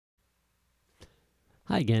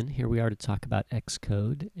Hi again, here we are to talk about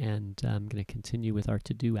Xcode, and I'm going to continue with our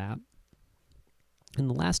To-Do app. In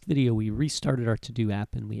the last video we restarted our To-Do app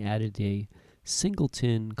and we added a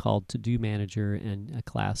singleton called To-Do Manager and a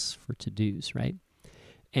class for to-dos, right?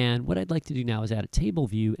 And what I'd like to do now is add a table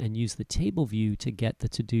view and use the table view to get the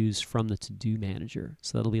to-dos from the To-Do Manager.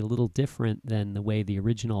 So that'll be a little different than the way the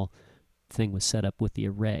original thing was set up with the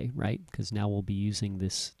array, right? Because now we'll be using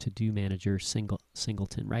this To-Do Manager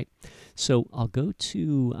singleton, right? So I'll go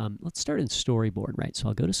to, let's start in Storyboard, right? So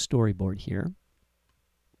I'll go to Storyboard here.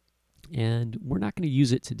 And we're not going to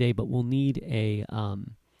use it today, but we'll need a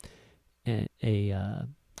what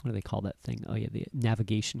do they call that thing? Oh yeah, the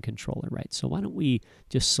navigation controller, right? So why don't we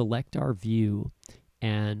just select our view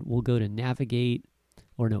and we'll go to navigate,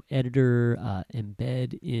 or no, editor,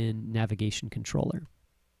 embed in navigation controller.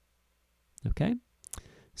 Okay,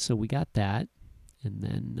 so we got that, and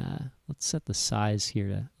then let's set the size here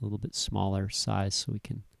to a little bit smaller size so we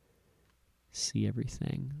can see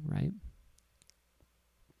everything, right?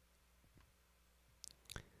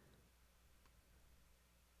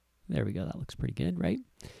 There we go, that looks pretty good, right?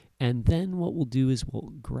 And then what we'll do is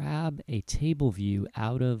we'll grab a table view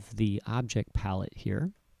out of the object palette here.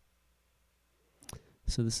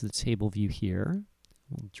 So this is the table view here.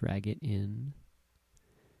 We'll drag it in.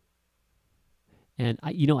 And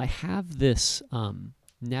I have this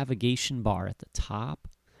navigation bar at the top,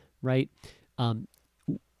 right? When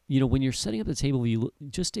you're setting up the table view,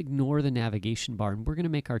 just ignore the navigation bar, and we're going to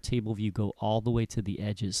make our table view go all the way to the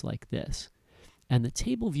edges like this. And the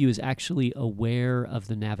table view is actually aware of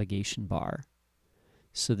the navigation bar.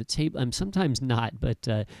 So the table, sometimes not, but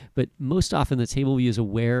most often the table view is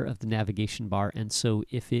aware of the navigation bar, and so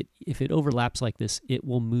if it overlaps like this, it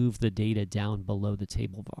will move the data down below the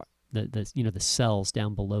table bar. The cells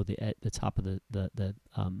down below the top of the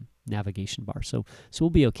navigation bar. So we'll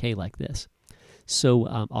be okay like this. So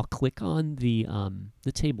I'll click on the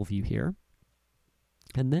table view here,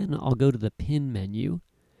 and then I'll go to the pin menu,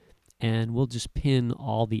 and we'll just pin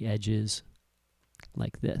all the edges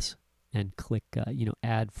like this, and click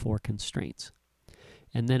add for constraints.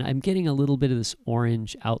 And then I'm getting a little bit of this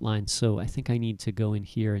orange outline, so I think I need to go in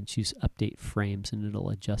here and choose update frames, and it'll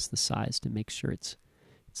adjust the size to make sure it's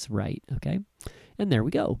right, okay? And there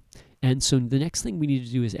we go. And so the next thing we need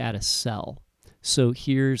to do is add a cell. So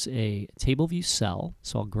here's a table view cell.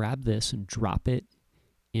 So I'll grab this and drop it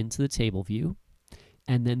into the table view.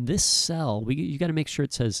 And then this cell, you got to make sure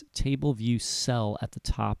it says table view cell at the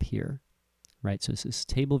top here, right? So this is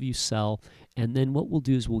table view cell. And then what we'll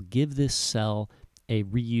do is we'll give this cell a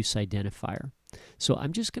reuse identifier. So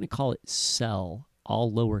I'm just going to call it cell, all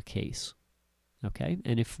lowercase. Okay,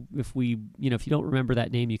 and if you don't remember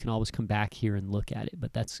that name, you can always come back here and look at it.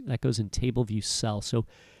 But that goes in table view cell. So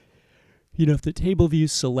if the table view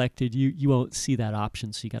is selected, you won't see that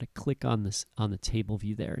option. So you got to click on this on the table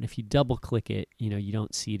view there. And if you double click it, you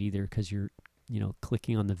don't see it either because you're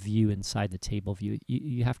clicking on the view inside the table view.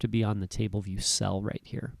 You have to be on the table view cell right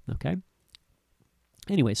here. Okay.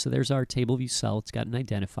 Anyway, so there's our table view cell. It's got an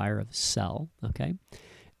identifier of cell. Okay,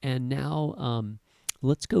 and now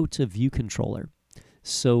let's go to View Controller.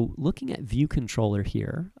 So looking at View Controller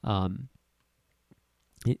here,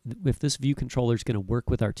 if this View Controller is going to work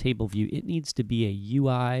with our table view, it needs to be a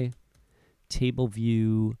UI table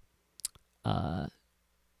view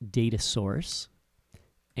data source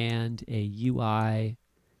and a UI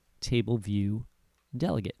table view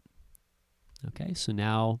delegate. Okay, so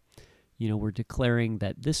now we're declaring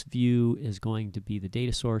that this view is going to be the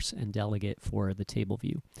data source and delegate for the table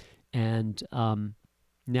view. And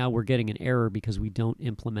now we're getting an error because we don't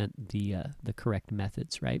implement the correct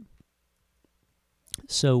methods, right?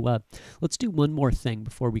 So let's do one more thing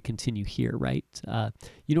before we continue here, right? What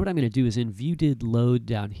I'm going to do is in viewDidLoad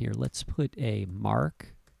down here, let's put a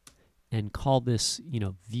mark and call this,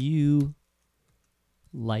 view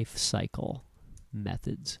lifecycle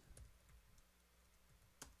methods.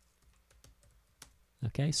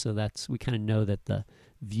 Okay, so we kind of know that the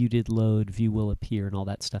viewDidLoad, view will appear, and all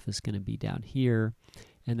that stuff is going to be down here.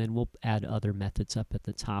 And then we'll add other methods up at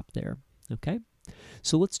the top there. Okay,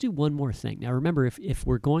 so let's do one more thing. Now remember, if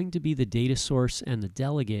we're going to be the data source and the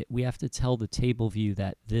delegate, we have to tell the table view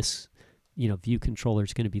that this view controller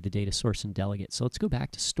is going to be the data source and delegate. So let's go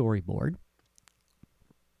back to Storyboard.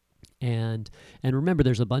 And remember,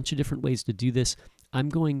 there's a bunch of different ways to do this. I'm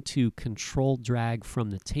going to control drag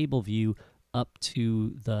from the table view up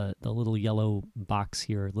to the little yellow box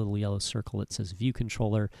here, little yellow circle that says View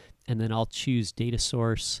Controller, and then I'll choose Data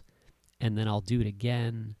Source, and then I'll do it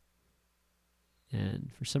again.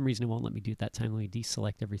 And for some reason it won't let me do it that time. Let me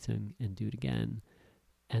deselect everything and do it again.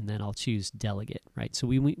 And then I'll choose Delegate, right? So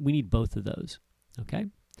we need both of those. okay?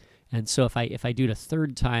 And so if I do it a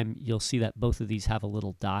third time, you'll see that both of these have a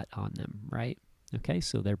little dot on them, right? Okay,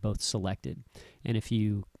 so they're both selected. And if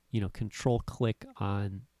you control click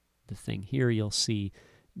on the thing here, you'll see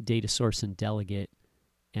data source and delegate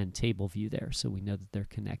and table view there, so we know that they're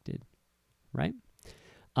connected, right?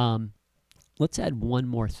 Let's add one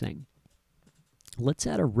more thing. Let's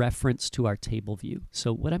add a reference to our table view.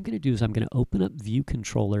 So what I'm going to do is I'm going to open up View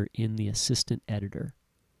Controller in the Assistant Editor.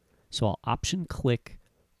 So I'll Option click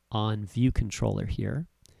on View Controller here,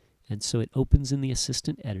 and so it opens in the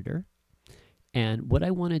Assistant Editor. And what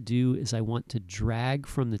I want to do is I want to drag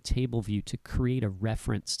from the table view to create a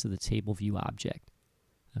reference to the table view object.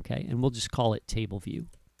 Okay, and we'll just call it table view.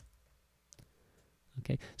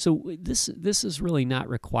 Okay, so this is really not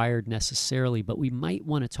required necessarily, but we might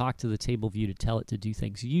want to talk to the table view to tell it to do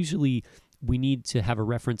things. Usually we need to have a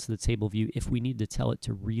reference to the table view if we need to tell it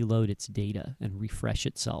to reload its data and refresh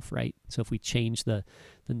itself, right? So if we change the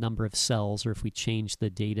number of cells, or if we change the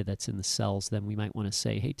data that's in the cells, then we might want to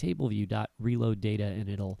say, hey, table view dot reload data, and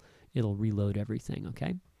it'll reload everything,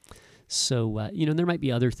 okay? So there might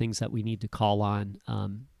be other things that we need to call on,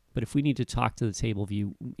 but if we need to talk to the table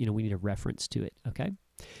view, we need a reference to it, okay?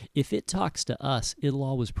 If it talks to us, it'll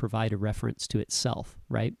always provide a reference to itself,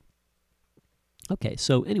 right? Okay,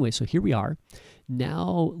 so anyway, so here we are.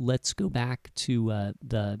 Now let's go back to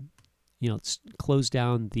let's close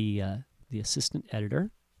down the Assistant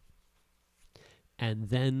Editor, and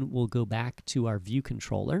then we'll go back to our View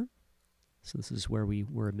Controller. So this is where we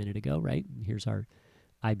were a minute ago, right? And here's our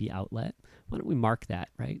IB outlet. Why don't we mark that,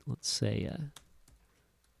 right? Let's say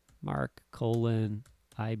mark :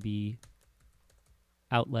 IB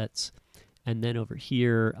outlets, and then over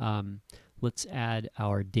here let's add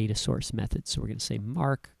our data source method. So we're going to say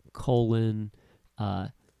mark :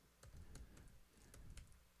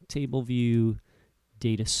 table view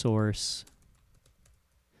data source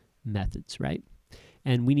methods, right?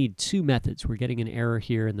 And we need two methods. We're getting an error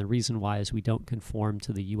here, and the reason why is we don't conform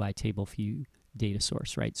to the UI table view data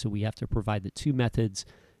source, right? So we have to provide the two methods,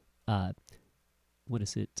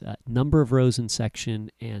 number of rows in section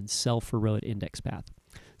and cell for row at index path.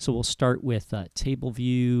 So we'll start with table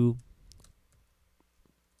view,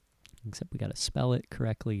 except we got to spell it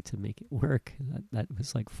correctly to make it work. That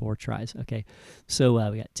was like 4 tries. Okay, so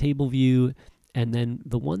we got table view, and then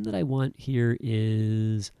the one that I want here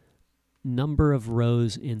is number of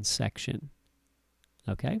rows in section.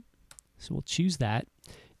 Okay, so we'll choose that,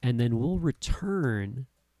 and then we'll return,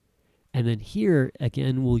 and then here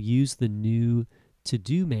again we'll use the new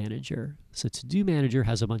to-do manager. So to-do manager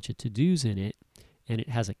has a bunch of to-dos in it, and it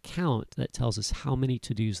has a count that tells us how many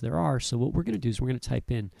to-dos there are. So what we're going to do is we're going to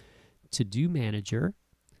type in to-do manager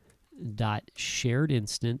dot shared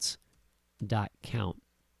instance dot count.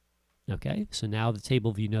 Okay, so now the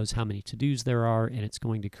table view knows how many to-dos there are, and it's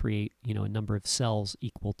going to create a number of cells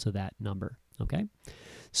equal to that number. Okay,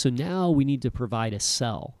 so now we need to provide a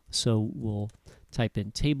cell. So we'll type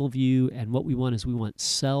in table view, and what we want is we want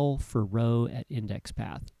cell for row at index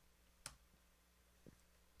path.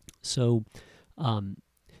 So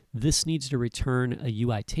this needs to return a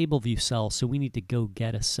UI table view cell, so we need to go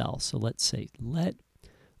get a cell. So let's say let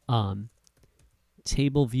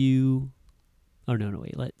table view,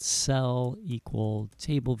 let cell equal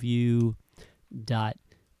table view dot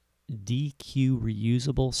DQ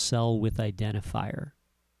reusable cell with identifier.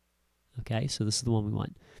 Okay, so this is the one we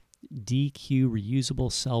want. DQ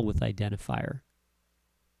reusable cell with identifier.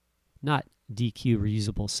 Not DQ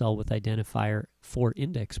reusable cell with identifier for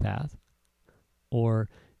index path, or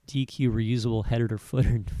DQ reusable header, footer,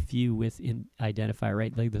 and view with identifier,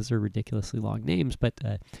 right? Like, those are ridiculously long names, but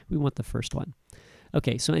we want the first one.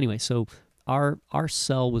 Okay, so anyway, so our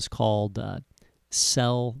cell was called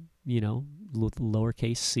cell, with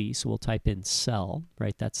lowercase c, so we'll type in cell,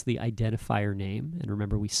 right? That's the identifier name, and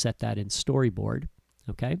remember we set that in Storyboard,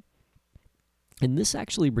 okay? And this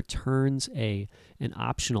actually returns an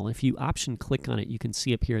optional. If you option click on it, you can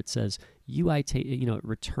see up here it says UI, it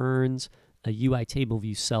returns a UI table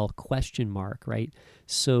view cell question mark, right?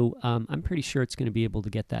 So I'm pretty sure it's going to be able to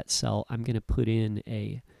get that cell. I'm going to put in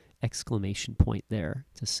a exclamation point there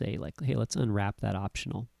to say, like, hey, let's unwrap that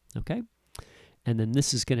optional, okay? And then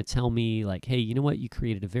this is going to tell me, like, hey, you know what? You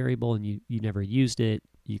created a variable and you never used it.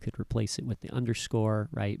 You could replace it with the underscore,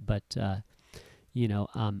 right? But I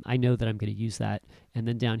know that I'm going to use that. And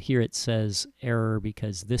then down here it says error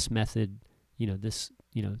because this method,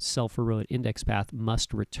 cell for row at index path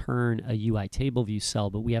must return a UI table view cell,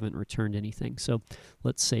 but we haven't returned anything. So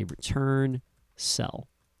let's say return cell,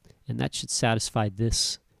 and that should satisfy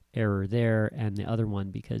this error there and the other one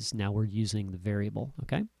because now we're using the variable,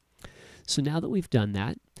 okay? So now that we've done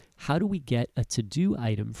that, how do we get a to-do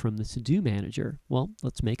item from the to-do manager? Well,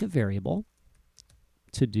 let's make a variable,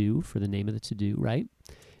 to-do, for the name of the to-do, right?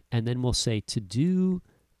 And then we'll say to-do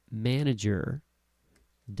manager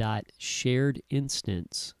dot shared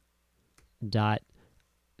instance dot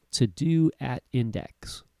to-do at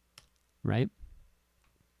index, right?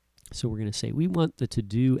 So we're going to say we want the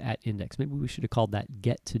to-do at index. Maybe we should have called that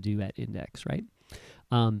get to-do at index, right?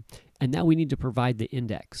 And now we need to provide the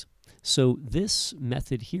index. So this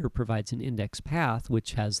method here provides an index path,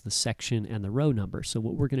 which has the section and the row number. So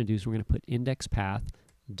what we're going to do is we're going to put index path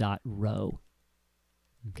dot row.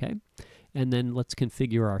 Okay, and then let's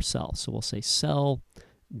configure our cell. So we'll say cell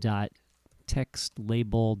dot text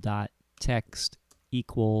label dot text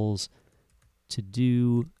equals to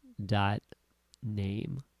do dot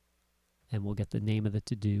name, and we'll get the name of the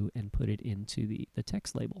to do and put it into the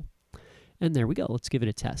text label. And there we go. Let's give it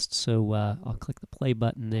a test. So I'll click the play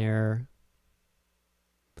button there.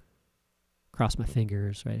 Cross my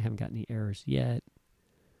fingers, right? I haven't got any errors yet.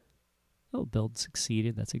 Oh, build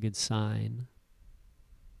succeeded. That's a good sign.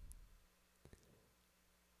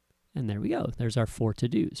 And there we go. There's our 4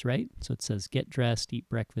 to-dos, right? So it says get dressed, eat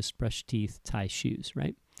breakfast, brush teeth, tie shoes,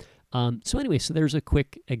 right? So anyway, so there's a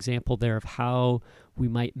quick example there of how we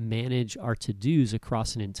might manage our to-dos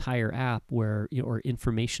across an entire app where, or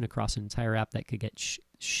information across an entire app that could get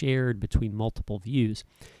shared between multiple views.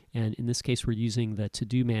 And in this case, we're using the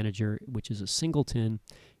to-do manager, which is a singleton,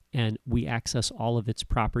 and we access all of its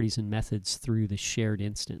properties and methods through the shared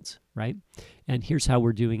instance, right? And here's how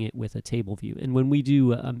we're doing it with a table view. And when we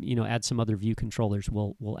do, add some other view controllers,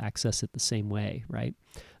 we'll access it the same way, right?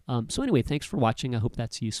 So anyway, thanks for watching. I hope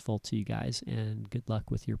that's useful to you guys, and good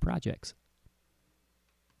luck with your projects.